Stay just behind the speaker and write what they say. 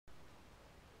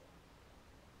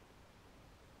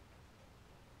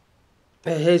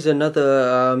Here's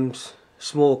another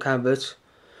small canvas,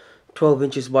 12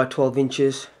 inches by 12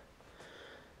 inches.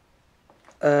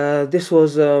 This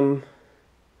was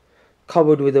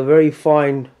covered with a very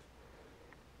fine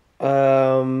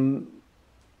home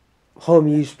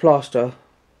used plaster.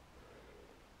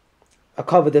 I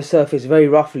covered the surface very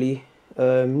roughly,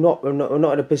 not in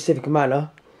a specific manner,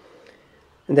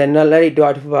 and then I let it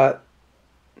dry for about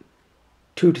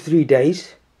 2 to 3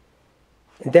 days.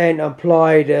 And then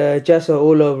applied gesso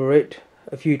all over it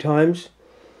a few times,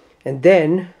 and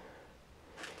then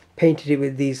painted it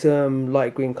with these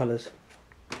light green colours.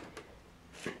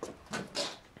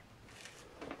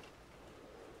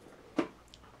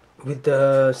 With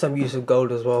some use of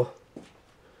gold as well.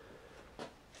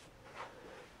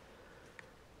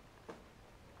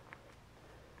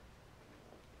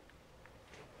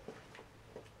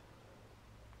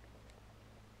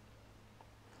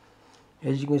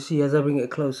 As you can see, as I bring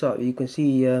it close up, you can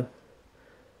see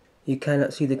you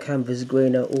cannot see the canvas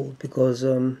grain at all because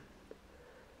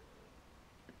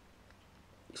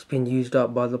it's been used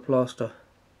up by the plaster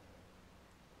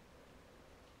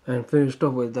and finished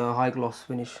off with a high gloss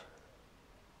finish.